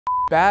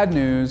Bad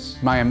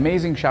news, my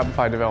amazing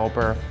Shopify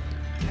developer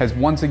has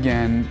once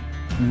again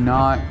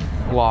not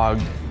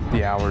logged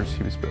the hours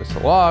he was supposed to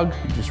log.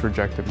 He just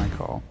rejected my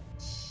call.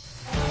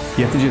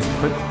 You have to just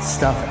put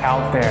stuff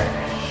out there.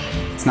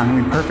 It's not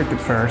gonna be perfect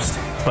at first,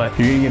 but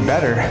you're gonna get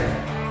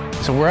better.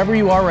 So wherever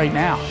you are right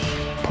now,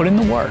 put in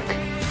the work.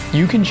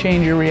 You can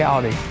change your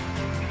reality.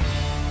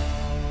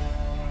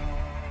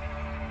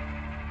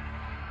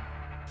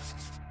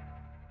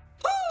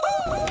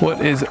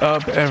 What is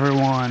up,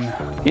 everyone?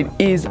 It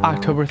is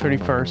October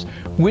 31st,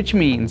 which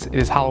means it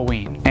is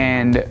Halloween.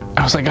 And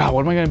I was like, oh,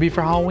 what am I gonna be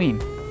for Halloween?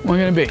 What am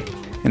I gonna be?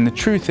 And the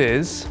truth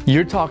is,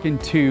 you're talking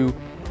to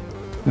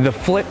the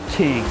Flip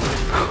King.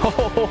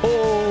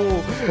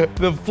 Oh,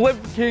 the Flip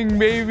King,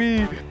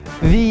 baby.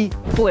 The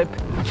Flip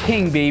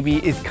King,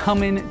 baby, is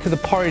coming to the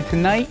party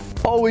tonight.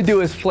 All we do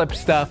is flip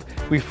stuff.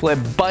 We flip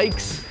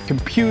bikes,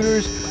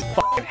 computers,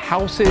 fucking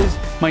houses.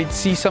 Might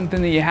see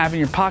something that you have in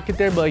your pocket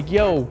there, be like,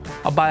 yo,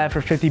 I'll buy that for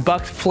 50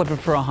 bucks, flip it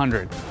for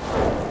 100.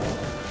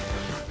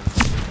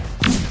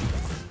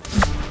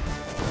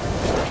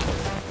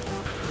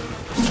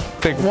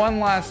 Take one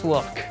last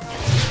look.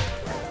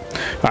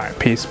 All right,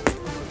 peace.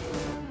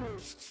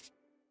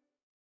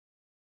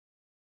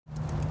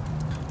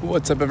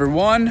 What's up,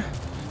 everyone?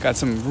 Got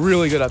some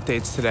really good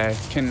updates today.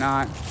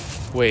 Cannot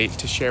wait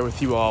to share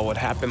with you all what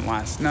happened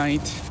last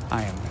night.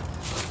 I am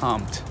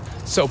pumped,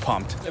 so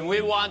pumped. And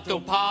we want to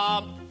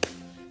pump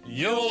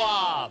you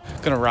up.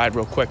 Gonna ride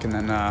real quick and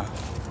then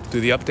do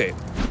the update.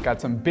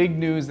 Got some big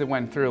news that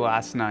went through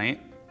last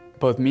night.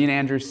 Both me and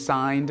Andrew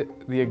signed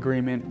the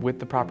agreement with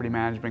the property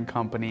management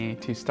company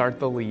to start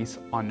the lease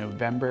on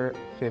November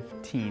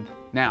 15th.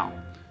 Now,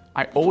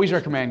 I always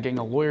recommend getting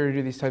a lawyer to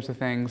do these types of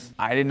things.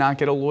 I did not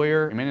get a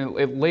lawyer. I mean,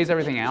 it lays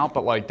everything out,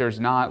 but like there's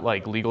not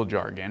like legal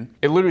jargon.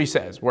 It literally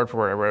says, word for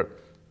word, I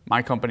wrote,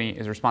 my company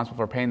is responsible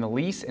for paying the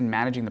lease and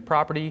managing the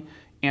property.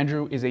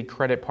 Andrew is a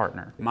credit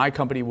partner. My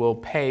company will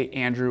pay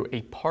Andrew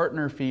a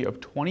partner fee of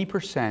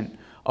 20%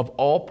 of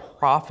all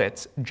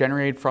profits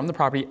generated from the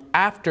property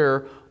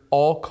after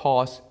all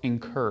costs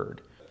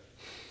incurred.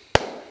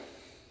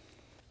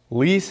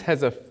 Lease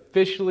has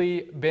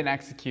officially been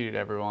executed,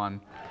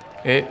 everyone.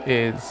 It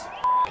is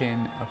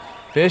fucking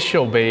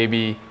official,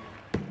 baby.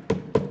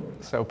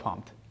 So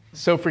pumped.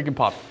 So freaking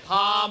pumped.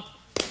 Pump.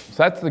 So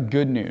that's the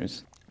good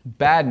news.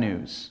 Bad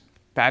news.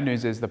 Bad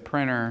news is the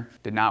printer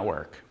did not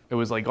work. It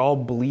was like all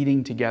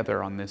bleeding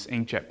together on this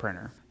inkjet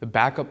printer. The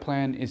backup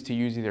plan is to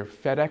use either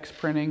FedEx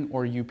printing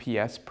or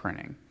UPS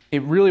printing.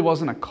 It really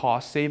wasn't a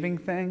cost-saving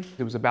thing.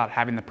 It was about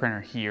having the printer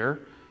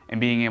here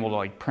and being able to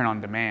like print on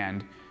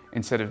demand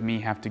instead of me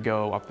have to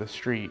go up the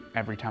street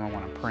every time I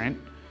want to print.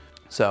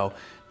 So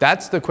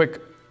that's the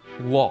quick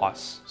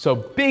loss. So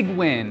big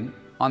win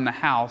on the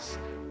house,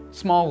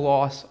 small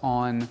loss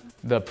on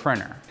the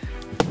printer.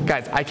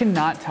 Guys, I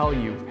cannot tell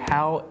you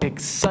how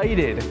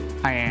excited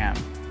I am.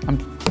 I'm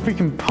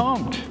freaking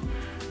pumped.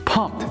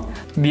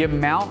 The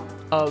amount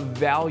of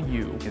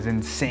value is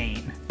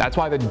insane. That's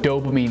why the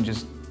dopamine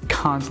just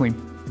constantly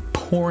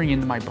pouring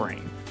into my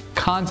brain.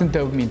 Constant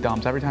dopamine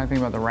dumps every time I think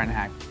about the rent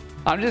hack.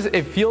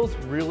 It feels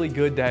really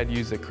good to have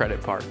used a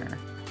credit partner.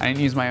 I didn't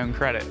use my own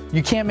credit.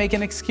 You can't make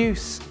an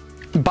excuse.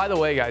 By the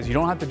way, guys, you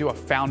don't have to do a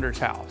founder's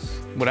house.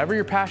 Whatever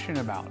you're passionate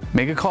about.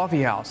 Make a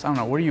coffee house. I don't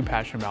know, what are you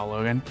passionate about,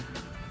 Logan?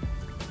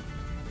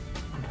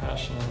 I'm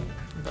passionate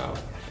about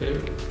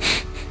food.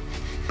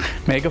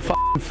 Make a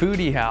fucking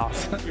foodie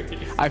house.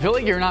 I feel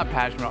like you're not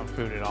passionate about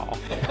food at all.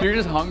 You're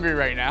just hungry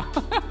right now.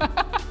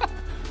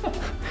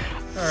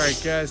 All right,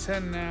 guys,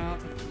 heading out.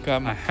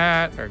 Got my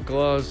hat, our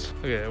gloves.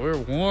 Look at that, we're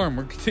warm,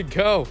 we're good to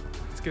go.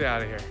 Let's get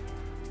out of here.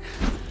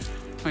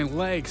 My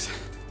legs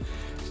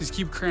just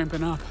keep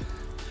cramping up.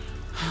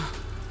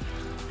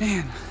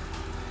 Man,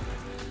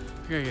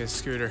 I gotta get a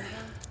scooter.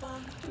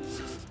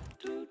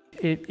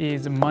 It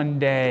is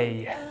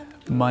Monday.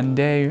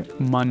 Monday.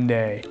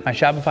 My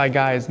Shopify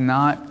guy is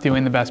not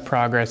doing the best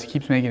progress. He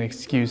keeps making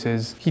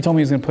excuses. He told me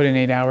he was gonna put in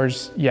 8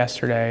 hours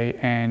yesterday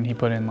and he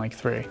put in like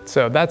 3.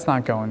 So that's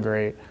not going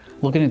great.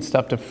 Looking at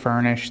stuff to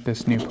furnish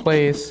this new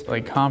place,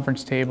 like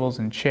conference tables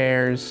and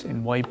chairs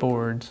and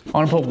whiteboards. I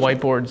wanna put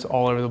whiteboards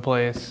all over the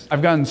place.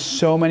 I've gotten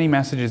so many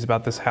messages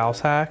about this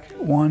house hack.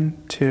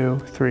 1, 2,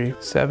 3,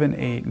 7,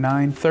 8,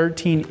 9,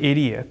 13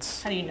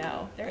 idiots. How do you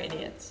know they're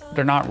idiots?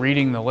 They're not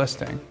reading the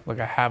listing. Like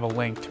I have a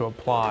link to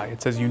apply.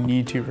 It says you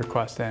need to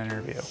request an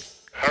interview.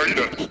 How are you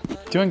doing?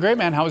 Doing great,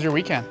 man. How was your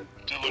weekend?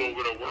 Do a little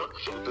bit of work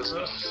for the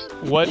business.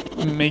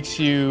 What makes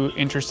you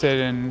interested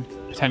in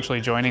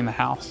potentially joining the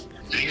house?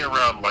 Being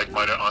around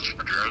like-minded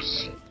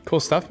entrepreneurs. Cool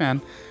stuff,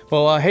 man.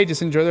 Well, hey,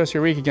 just enjoy the rest of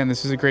your week. Again,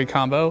 this is a great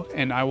combo,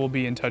 and I will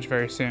be in touch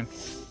very soon.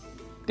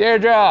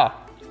 Deirdre!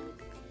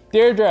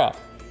 Hey,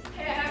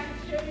 I have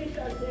to show you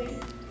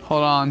something.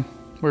 Hold on.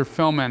 We're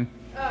filming.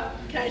 Oh,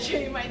 can I show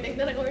you my thing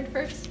that I learned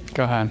first?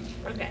 Go ahead.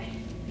 Okay.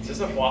 Is this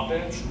a flop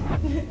dance?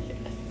 Yes.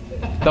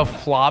 The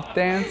flop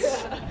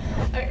dance? All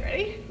right,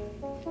 ready?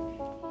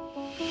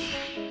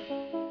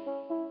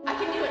 I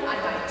can do it on my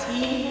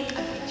T,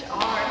 on my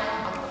jar,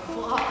 on the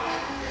flop.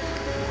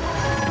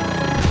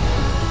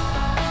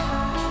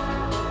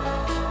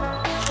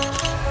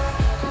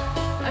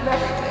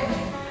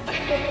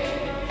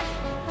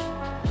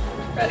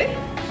 Ready?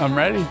 I'm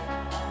ready.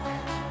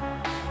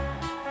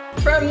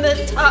 From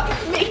the top,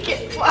 make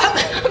it flop.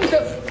 From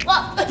the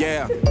flop.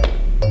 Yeah.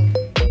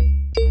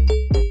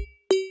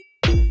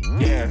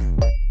 Yeah.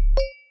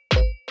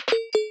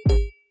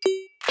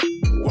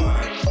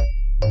 What?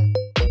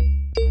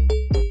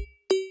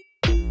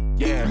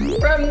 Yeah.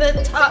 From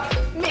the top,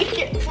 make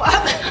it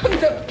flop. From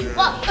the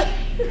flop.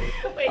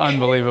 Wait.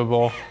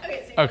 Unbelievable.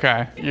 Okay, see.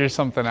 Okay, you're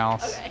something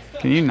else. Okay.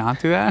 Can you not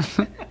do that?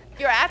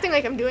 You're acting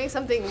like I'm doing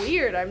something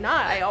weird. I'm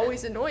not. I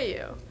always annoy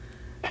you.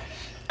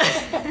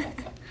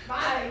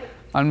 Bye.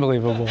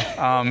 Unbelievable.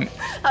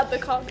 How'd the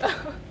call go?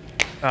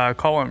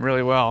 Call went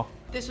really well.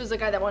 This was the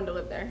guy that wanted to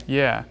live there.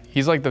 Yeah,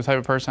 he's like the type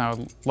of person I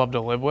would love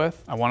to live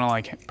with. I want to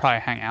like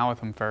probably hang out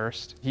with him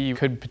first. He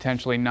could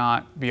potentially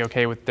not be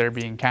okay with there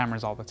being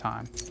cameras all the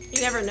time.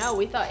 You never know.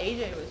 We thought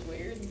AJ was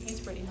weird. He's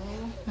pretty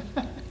normal.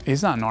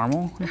 He's not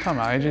normal. What are you talking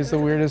about? AJ's the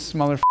weirdest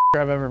motherfucker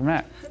I've ever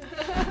met.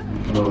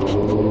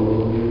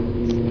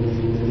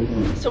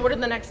 So what are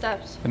the next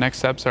steps? The next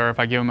steps are if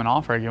I give him an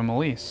offer, I give him a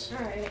lease.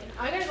 All right.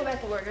 I gotta go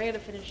back to work. I gotta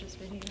finish this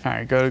video. All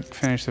right, go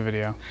finish the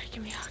video.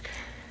 Give me a hug.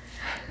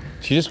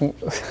 She just,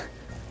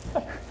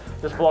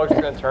 This vlog's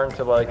gonna turn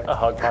to like a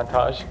hug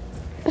montage.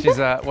 she's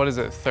what is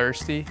it,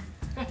 thirsty?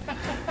 I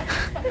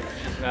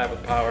have the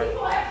power.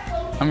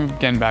 I'm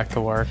getting back to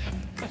work.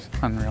 It's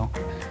unreal.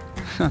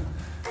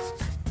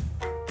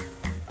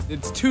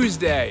 It's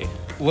Tuesday.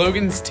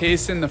 Logan's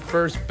tasting the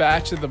first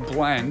batch of the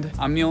blend.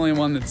 I'm the only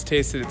one that's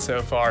tasted it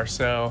so far,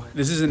 so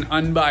this is an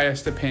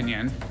unbiased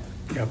opinion.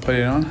 You gotta put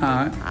it on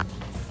hot.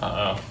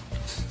 Uh-oh.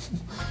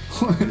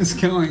 What is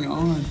going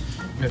on?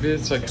 Maybe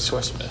it's like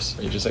Swiss Miss.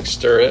 You just like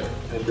stir it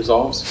and it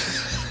dissolves.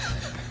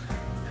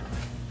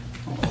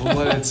 We'll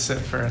let it sit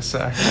for a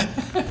sec.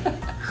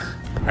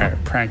 All right,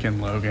 pranking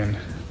Logan.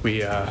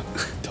 We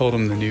told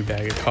him the new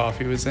bag of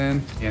coffee was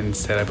in. And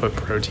instead I put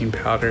protein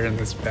powder in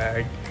this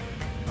bag.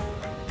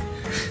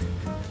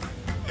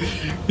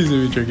 He's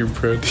gonna be drinking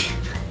protein.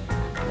 I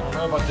don't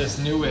know about this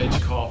new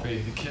age coffee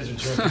the kids are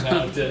drinking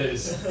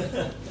nowadays.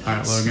 All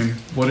right, Logan.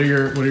 What are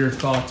your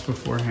thoughts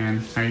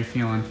beforehand? How are you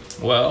feeling?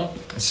 Well,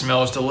 it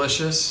smells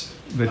delicious.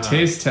 The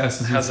taste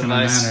test is what's Has a gonna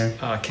nice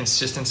matter.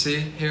 consistency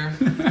here.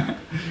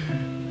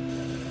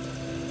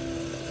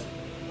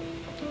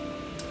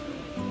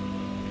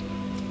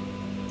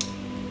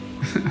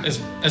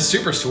 It's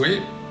super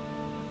sweet.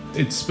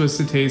 It's supposed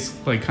to taste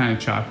like kind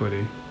of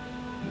chocolatey.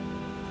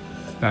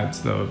 That's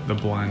the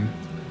blend.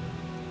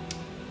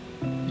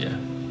 Yeah.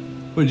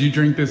 Would you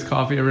drink this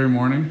coffee every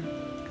morning?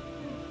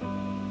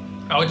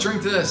 I would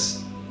drink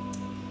this.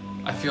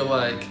 I feel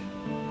like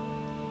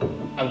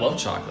I love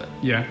chocolate.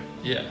 Yeah.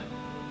 Yeah.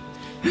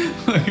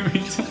 Like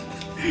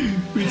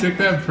we took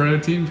that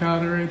protein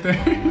powder right there.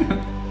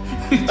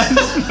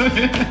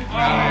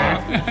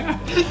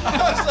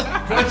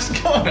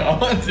 What's going on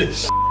with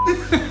this?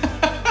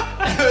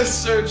 It was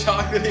so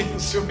chocolatey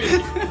and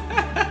sweet.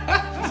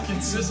 This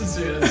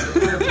consistency is so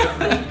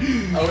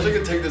different. I wish I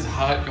could take this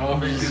hot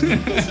coffee.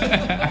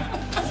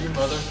 You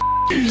mother.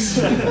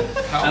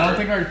 I don't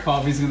think our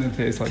coffee's gonna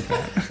taste like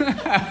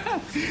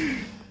that.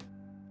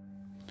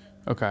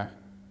 Okay.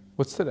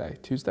 What's today?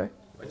 Tuesday?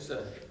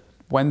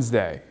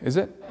 Wednesday. Is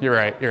it? You're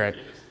right.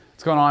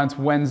 What's going on? It's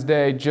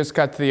Wednesday. Just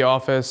got to the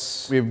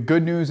office. We have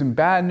good news and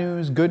bad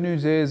news. Good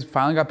news is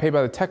finally got paid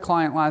by the tech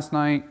client last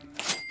night.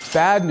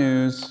 Bad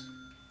news,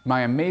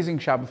 my amazing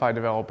Shopify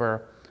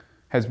developer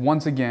has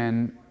once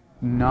again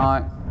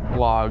not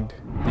logged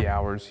the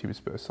hours he was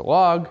supposed to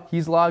log.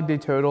 He's logged a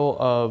total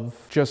of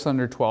just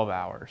under 12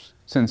 hours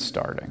since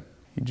starting.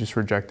 He just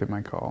rejected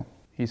my call.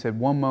 He said,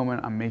 "One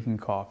moment, I'm making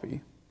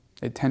coffee."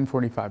 At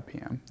 10:45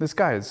 p.m. This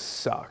guy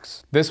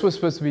sucks. This was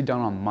supposed to be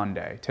done on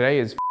Monday. Today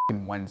is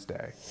f***ing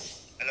Wednesday.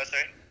 Hello, sir.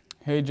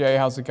 Hey Jay,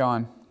 how's it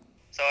going?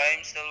 So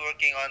I'm still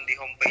working on the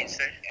homepage,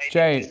 sir.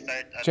 I need to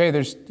start at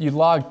Jay, you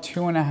logged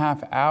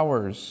 2.5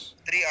 hours.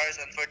 3 hours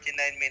and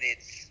 49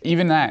 minutes.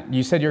 Even that,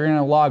 you said you're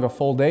gonna log a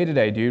full day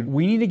today, dude.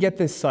 We need to get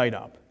this site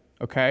up,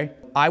 okay?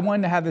 I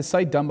wanted to have this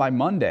site done by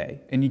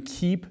Monday, and you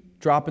keep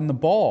dropping the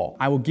ball.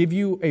 I will give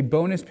you a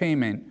bonus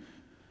payment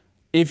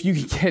if you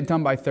can get it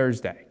done by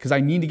Thursday, because I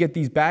need to get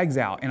these bags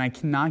out, and I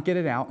cannot get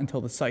it out until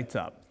the site's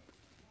up.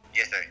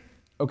 Yes, sir.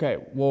 Okay,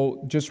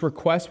 well, just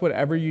request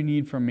whatever you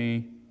need from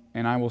me,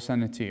 and I will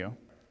send it to you.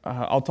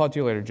 I'll talk to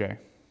you later, Jay.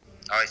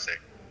 All right, sir.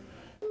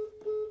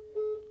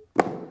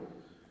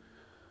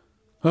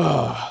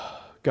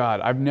 Oh,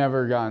 God, I've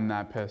never gotten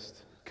that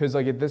pissed. Because,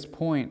 like, at this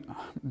point,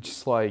 I'm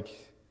just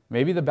like,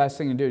 maybe the best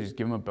thing to do is just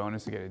give them a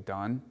bonus to get it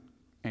done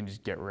and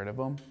just get rid of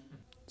them.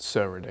 It's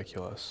so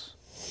ridiculous.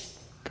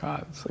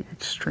 God, it's like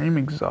extreme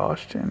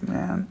exhaustion,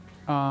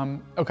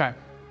 man. Okay.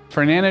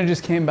 Fernanda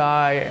just came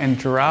by and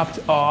dropped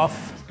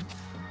off.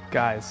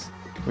 Guys,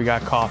 we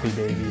got coffee,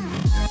 baby.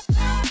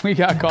 We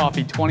got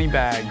coffee, 20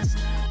 bags.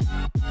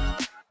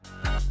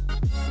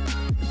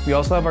 We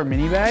also have our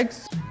mini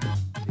bags.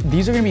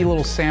 These are gonna be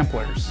little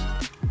samplers.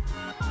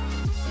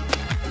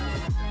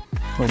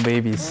 Little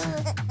babies.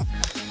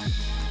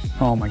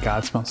 Oh my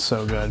God, it smells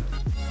so good.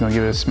 You wanna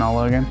give it a smell,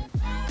 Logan?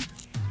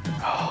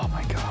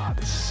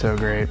 so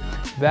great.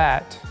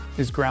 That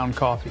is ground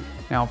coffee.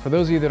 Now, for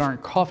those of you that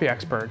aren't coffee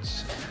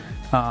experts,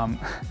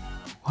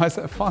 why is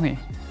that funny?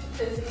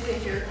 Because you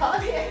think you're a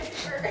coffee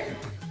expert.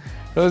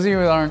 Those of you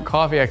that aren't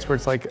coffee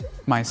experts like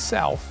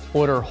myself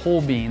order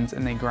whole beans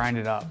and they grind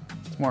it up.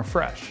 It's more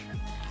fresh.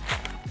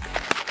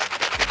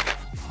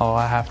 Oh,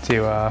 I have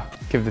to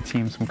give the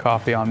team some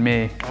coffee on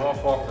me. I won't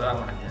fall for that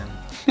one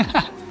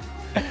again.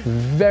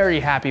 Very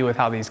happy with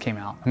how these came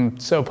out. I'm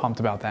so pumped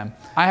about them.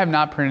 I have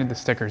not printed the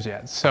stickers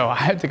yet, so I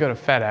had to go to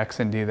FedEx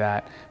and do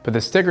that. But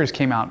the stickers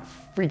came out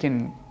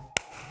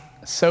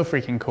so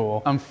freaking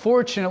cool.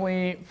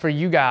 Unfortunately for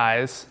you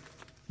guys,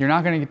 you're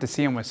not gonna get to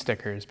see them with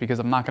stickers because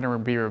I'm not gonna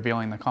be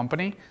revealing the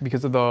company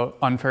because of the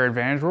unfair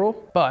advantage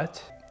rule,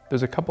 but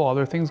there's a couple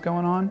other things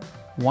going on.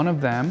 One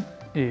of them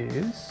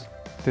is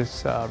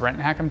this rent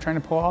hack I'm trying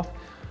to pull off.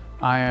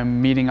 I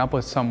am meeting up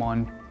with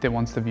someone that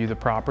wants to view the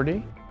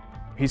property.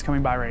 He's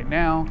coming by right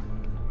now.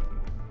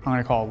 I'm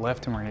gonna call a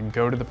Lyft and we're gonna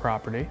go to the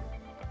property.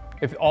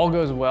 If all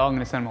goes well, I'm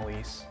gonna send him a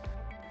lease.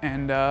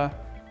 And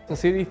we'll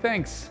see what he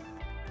thinks.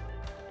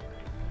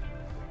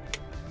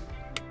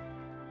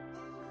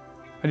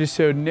 I just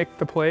showed Nick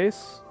the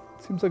place.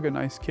 Seems like a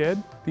nice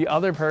kid. The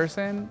other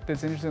person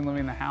that's interested in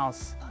living in the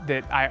house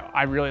that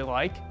I really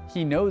like,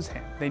 he knows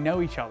him. They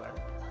know each other.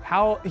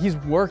 He's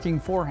working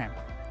for him.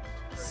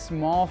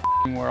 Small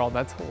world,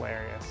 that's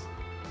hilarious.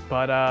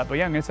 But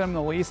yeah, I'm gonna send him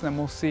the lease and then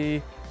we'll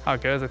see how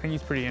it goes. I think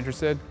he's pretty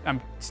interested. I'm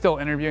still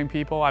interviewing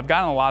people. I've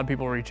gotten a lot of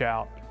people reach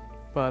out,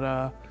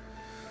 but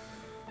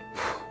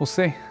we'll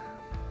see.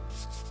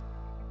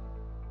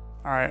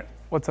 All right,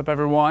 what's up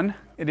everyone?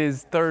 It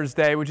is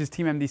Thursday, which is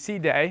Team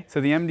MDC Day. So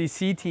the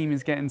MDC team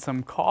is getting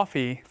some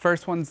coffee.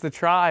 First ones to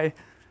try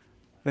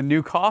the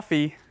new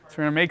coffee. So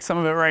we're gonna make some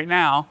of it right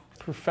now.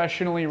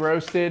 Professionally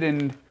roasted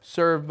and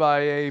served by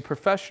a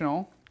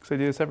professional, because I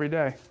do this every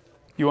day.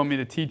 You want me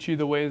to teach you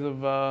the ways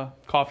of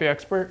coffee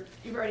expert?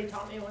 You've already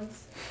taught me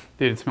once.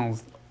 Dude, it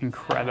smells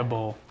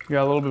incredible. You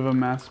got a little bit of a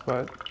mess,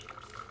 but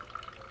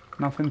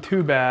nothing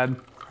too bad.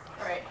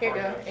 All right, here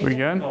you go. We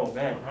good? Oh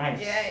man,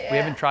 nice. Yeah. We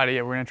haven't tried it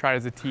yet. We're gonna try it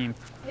as a team.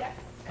 Yes.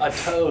 A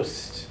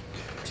toast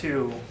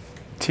to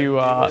To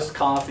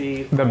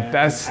coffee. the brand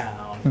best, in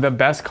town. the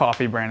best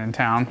coffee brand in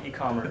town.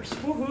 E-commerce.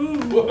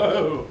 Woohoo!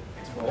 Whoa!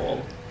 It's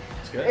bold.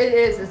 It's good. It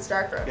is. It's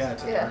dark roast. Yeah,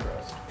 it's a dark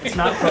roast. It's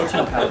not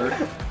protein powder.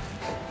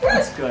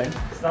 It's good.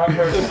 It's not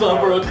protein. It's not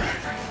broken. All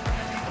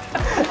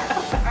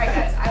right,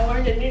 guys. I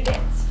learned a new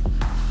dance.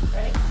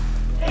 Ready?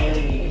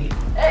 Hey,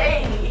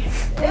 hey,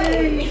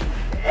 hey,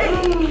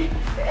 hey,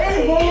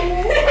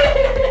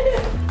 hey.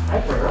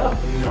 Hyper her up.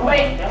 You know?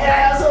 Wait, and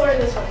I also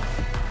learned this one.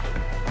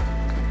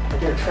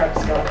 Like you're a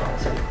Travis Scott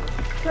concert.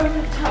 From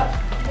the top,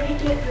 make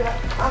it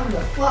drop on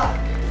the floor.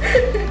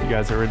 You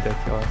guys are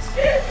ridiculous.